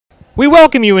We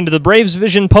welcome you into the Braves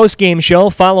Vision postgame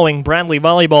show following Bradley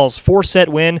Volleyball's 4-set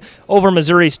win over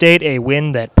Missouri State, a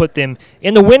win that put them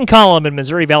in the win column in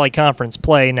Missouri Valley Conference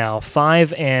play, now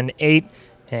 5-8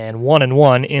 and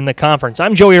 1-1 in the conference.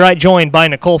 I'm Joey Wright, joined by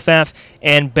Nicole Pfaff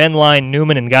and Ben-Line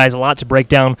Newman. And guys, a lot to break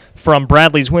down from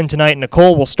Bradley's win tonight.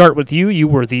 Nicole, we'll start with you. You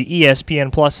were the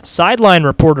ESPN Plus sideline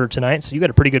reporter tonight, so you got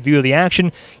a pretty good view of the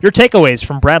action. Your takeaways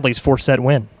from Bradley's 4-set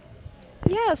win.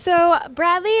 Yeah, so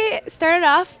Bradley started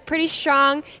off pretty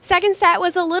strong. Second set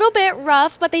was a little bit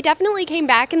rough, but they definitely came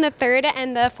back in the third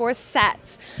and the fourth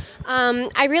sets.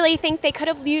 I really think they could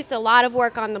have used a lot of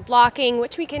work on the blocking,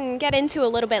 which we can get into a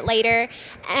little bit later.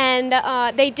 And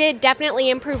they did definitely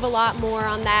improve a lot more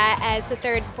on that as the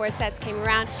third and fourth sets came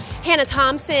around. Hannah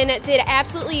Thompson did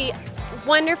absolutely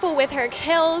wonderful with her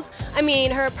kills. I mean,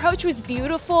 her approach was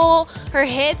beautiful. Her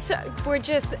hits were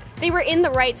they were in the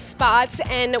right spots,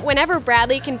 and whenever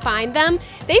Bradley can find them,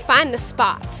 they find the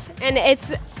spots, and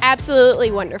it's absolutely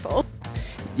wonderful.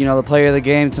 You know, the player of the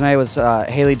game tonight was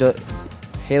Haley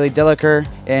Dilliker,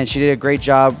 and she did a great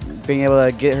job being able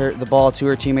to get the ball to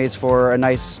her teammates for a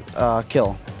nice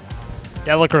kill.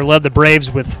 Dilliker led the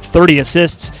Braves with 30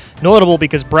 assists, notable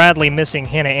because Bradley missing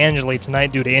Hannah Angeli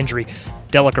tonight due to injury.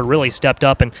 Dilliker really stepped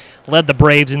up and led the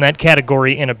Braves in that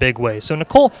category in a big way. So,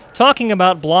 Nicole, talking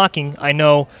about blocking, I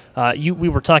know we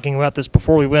were talking about this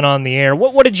before we went on the air.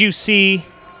 What did you see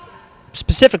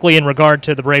specifically in regard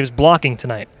to the Braves blocking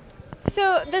tonight?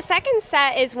 So the second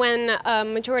set is when a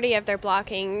majority of their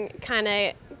blocking kind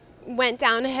of went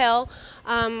downhill.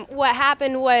 What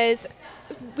happened was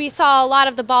we saw a lot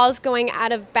of the balls going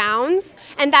out of bounds,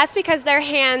 and that's because their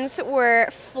hands were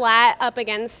flat up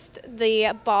against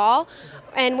the ball.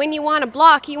 And when you want to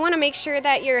block, you want to make sure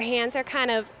that your hands are kind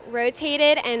of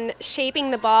rotated and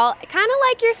shaping the ball, kind of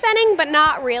like you're setting, but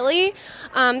not really.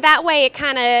 That way it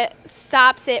kind of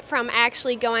stops it from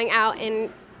actually going out and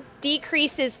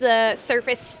decreases the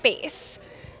surface space.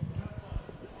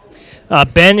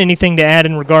 Ben, anything to add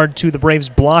in regard to the Braves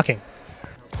blocking?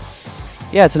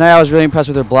 Yeah, tonight I was really impressed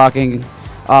with their blocking.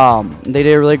 They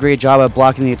did a really great job at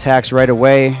blocking the attacks right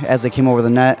away as they came over the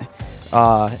net.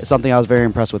 It's something I was very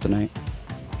impressed with tonight.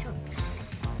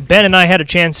 Ben and I had a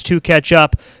chance to catch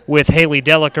up with Haley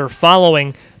Dilliker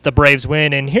following the Braves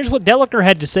win, and here's what Dilliker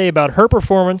had to say about her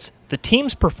performance, the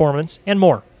team's performance, and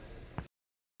more.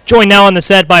 Joined now on the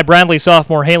set by Bradley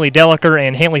sophomore Haley Dilliker.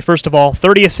 And Haley, first of all,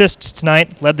 30 assists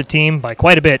tonight, led the team by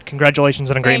quite a bit. Congratulations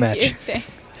on a great match. Thank you.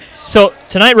 Thanks. So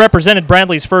tonight represented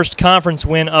Bradley's first conference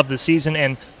win of the season,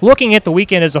 and looking at the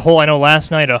weekend as a whole, I know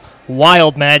last night a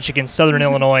wild match against Southern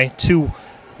Illinois, 2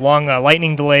 long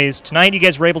lightning delays. Tonight you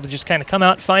guys were able to just kind of come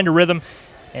out, find a rhythm,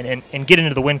 and get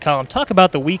into the win column. Talk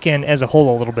about the weekend as a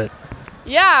whole a little bit.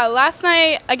 Yeah, last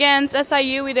night against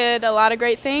SIU we did a lot of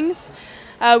great things.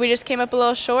 We just came up a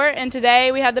little short, and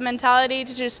today we had the mentality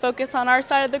to just focus on our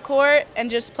side of the court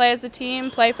and just play as a team,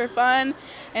 play for fun,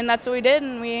 and that's what we did,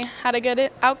 and we had a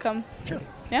good outcome. Sure.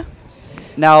 Yeah.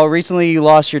 Now, recently you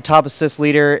lost your top assist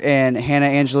leader in Hannah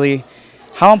Angeli.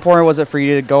 How important was it for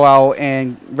you to go out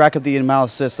and rack up the amount of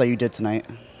assists that you did tonight?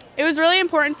 It was really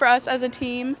important for us as a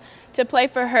team to play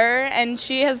for her, and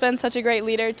she has been such a great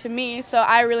leader to me, so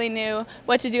I really knew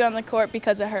what to do on the court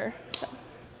because of her. So.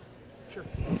 Sure.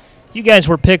 You guys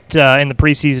were picked in the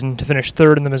preseason to finish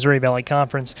third in the Missouri Valley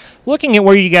Conference. Looking at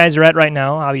where you guys are at right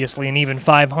now, obviously an even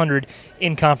 500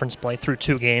 in conference play through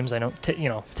 2 games. I don't,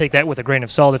 take that with a grain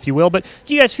of salt, if you will. But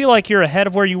do you guys feel like you're ahead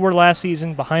of where you were last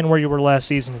season, behind where you were last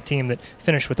season, a team that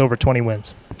finished with over 20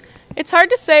 wins? It's hard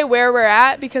to say where we're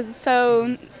at because it's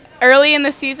so early in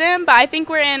the season, but I think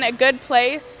we're in a good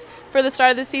place for the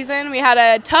start of the season. We had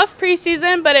a tough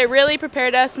preseason, but it really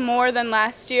prepared us more than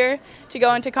last year to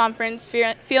go into conference,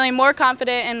 feeling more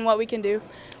confident in what we can do.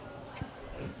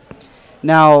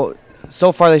 Now,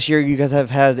 so far this year, you guys have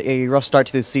had a rough start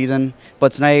to this season,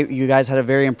 but tonight you guys had a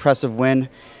very impressive win.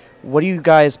 What do you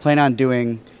guys plan on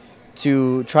doing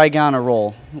to try to get on a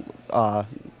roll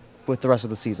with the rest of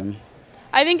the season?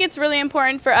 I think it's really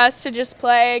important for us to just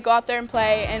play, go out there and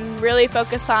play, and really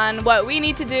focus on what we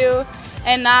need to do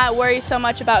and not worry so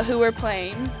much about who we're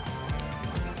playing.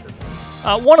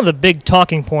 One of the big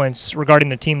talking points regarding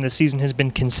the team this season has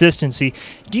been consistency.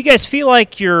 Do you guys feel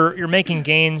like you're making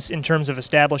gains in terms of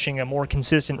establishing a more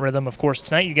consistent rhythm? Of course,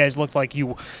 tonight you guys looked like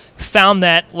you found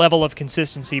that level of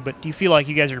consistency, but do you feel like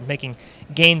you guys are making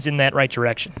gains in that right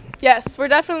direction? Yes, we're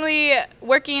definitely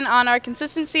working on our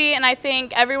consistency, and I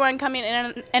think everyone coming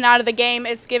in and out of the game,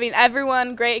 it's giving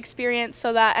everyone great experience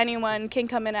so that anyone can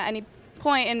come in at any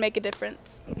point and make a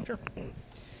difference. Sure.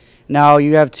 Now,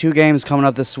 you have 2 games coming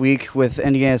up this week with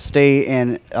Indiana State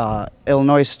and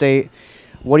Illinois State.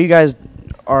 What do you guys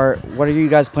what are you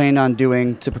guys planning on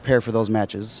doing to prepare for those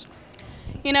matches?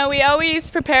 You know, we always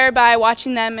prepare by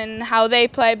watching them and how they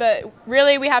play, but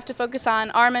really we have to focus on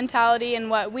our mentality and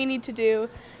what we need to do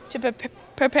to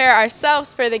prepare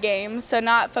ourselves for the game. So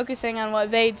not focusing on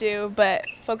what they do, but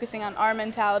focusing on our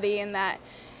mentality and that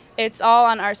it's all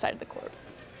on our side of the court.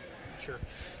 Sure.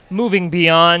 Moving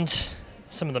beyond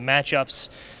some of the matchups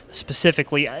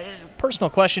specifically, personal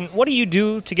question, what do you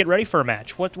do to get ready for a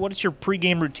match? What is your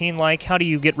pregame routine like? How do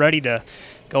you get ready to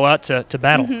go out to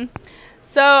battle?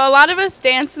 So a lot of us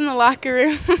dance in the locker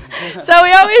room. So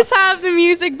we always have the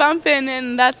music bumping,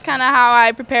 and that's kind of how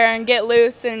I prepare and get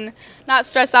loose and not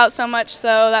stress out so much.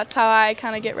 So that's how I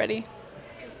kind of get ready.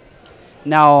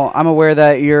 Now, I'm aware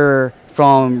that you're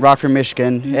from Rockford,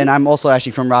 Michigan, and I'm also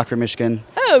actually from Rockford, Michigan.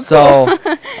 Oh, cool. So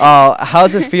how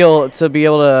does it feel to be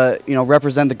able to,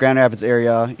 represent the Grand Rapids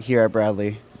area here at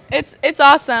Bradley? It's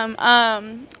awesome.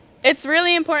 It's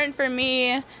really important for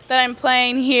me that I'm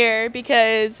playing here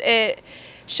because it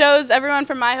shows everyone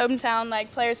from my hometown,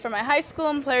 like players from my high school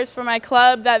and players from my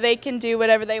club, that they can do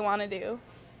whatever they want to do.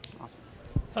 Awesome.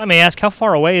 If I may ask, how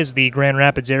far away is the Grand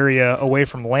Rapids area away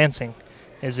from Lansing?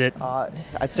 Is it?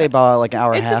 I'd say about like an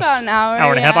hour and a half. It's about an hour. Hour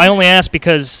and a half. I only asked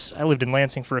because I lived in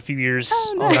Lansing for a few years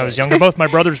when I was younger. Both my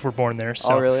brothers were born there.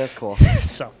 So. Oh, really? That's cool.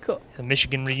 So, cool. A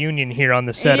Michigan reunion here on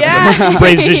the set of the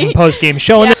Braves Vision postgame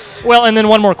show. Yeah. Well, and then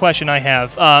one more question I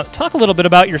have. Talk a little bit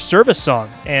about your service song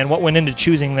and what went into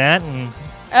choosing that and,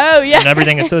 and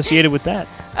everything associated with that.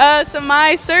 So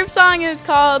my serve song is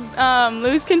called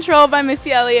Lose Control by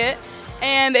Missy Elliott.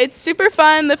 And it's super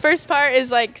fun. The first part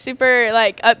is like super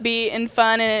like upbeat and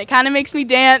fun, and it kind of makes me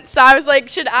dance. So I was like,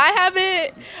 should I have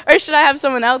it or should I have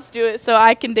someone else do it so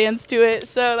I can dance to it?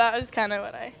 So that was kind of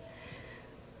what I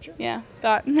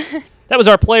thought. That was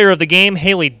our player of the game,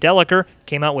 Haley Dellicker.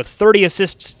 Came out with 30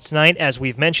 assists tonight, as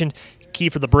we've mentioned. Key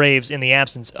for the Braves in the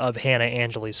absence of Hannah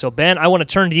Angeles. So, Ben, I want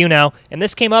to turn to you now. And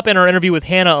this came up in our interview with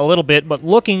Hannah a little bit, but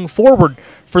looking forward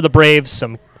for the Braves,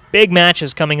 some big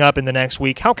matches coming up in the next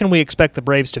week. How can we expect the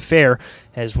Braves to fare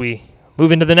as we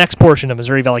move into the next portion of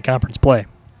Missouri Valley Conference play?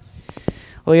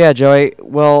 Well, yeah, Joey.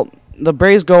 Well, the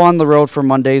Braves go on the road for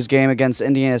Monday's game against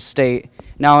Indiana State.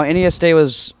 Now, Indiana State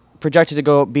was projected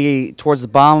to be towards the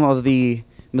bottom of the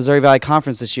Missouri Valley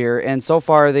Conference this year, and so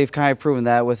far they've kind of proven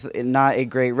that with not a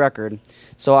great record.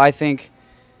 So I think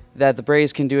that the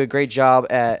Braves can do a great job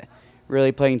at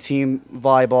really playing team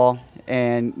volleyball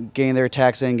and getting their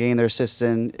attacks in, getting their assists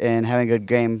in, and having a good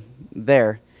game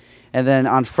there. And then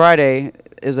on Friday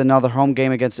is another home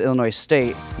game against Illinois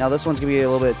State. Now this one's going to be a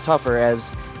little bit tougher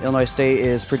as Illinois State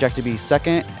is projected to be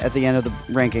second at the end of the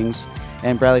rankings,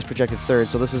 and Bradley's projected third.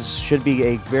 So this should be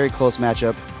a very close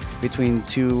matchup between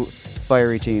two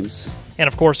fiery teams. And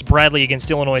of course, Bradley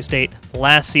against Illinois State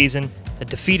last season, a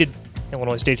defeated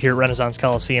Illinois State here at Renaissance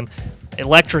Coliseum.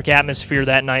 Electric atmosphere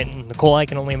that night, and Nicole, I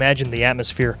can only imagine the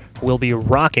atmosphere will be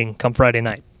rocking come Friday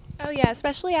night. Oh yeah,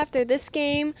 especially after this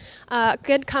game.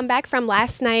 Good comeback from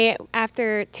last night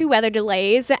after 2 weather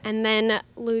delays and then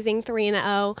losing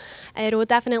 3-0. It will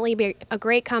definitely be a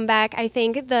great comeback. I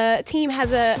think the team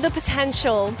has the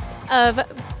potential of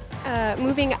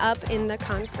moving up in the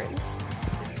conference.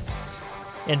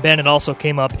 And Ben, it also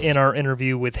came up in our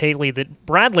interview with Haley that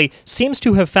Bradley seems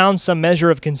to have found some measure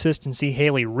of consistency.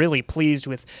 Haley really pleased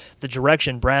with the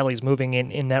direction Bradley's moving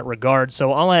in that regard.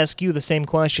 So I'll ask you the same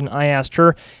question I asked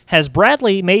her. Has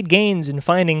Bradley made gains in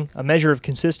finding a measure of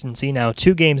consistency now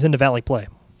 2 games into Valley play?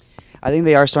 I think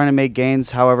they are starting to make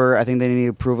gains. However, I think they need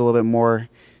to prove a little bit more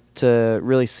to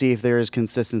really see if there is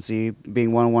consistency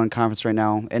being 1-1 conference right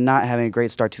now and not having a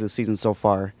great start to the season so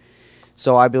far.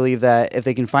 So I believe that if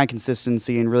they can find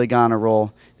consistency and really get on a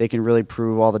roll, they can really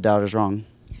prove all the doubters wrong.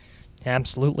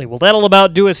 Absolutely. Well, that'll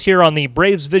about do us here on the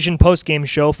Braves Vision postgame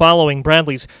show following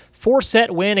Bradley's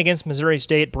 4-set win against Missouri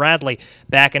State. Bradley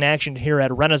back in action here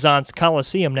at Renaissance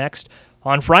Coliseum next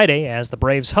on Friday as the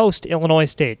Braves host Illinois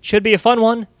State. Should be a fun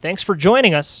one. Thanks for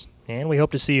joining us, and we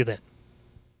hope to see you then.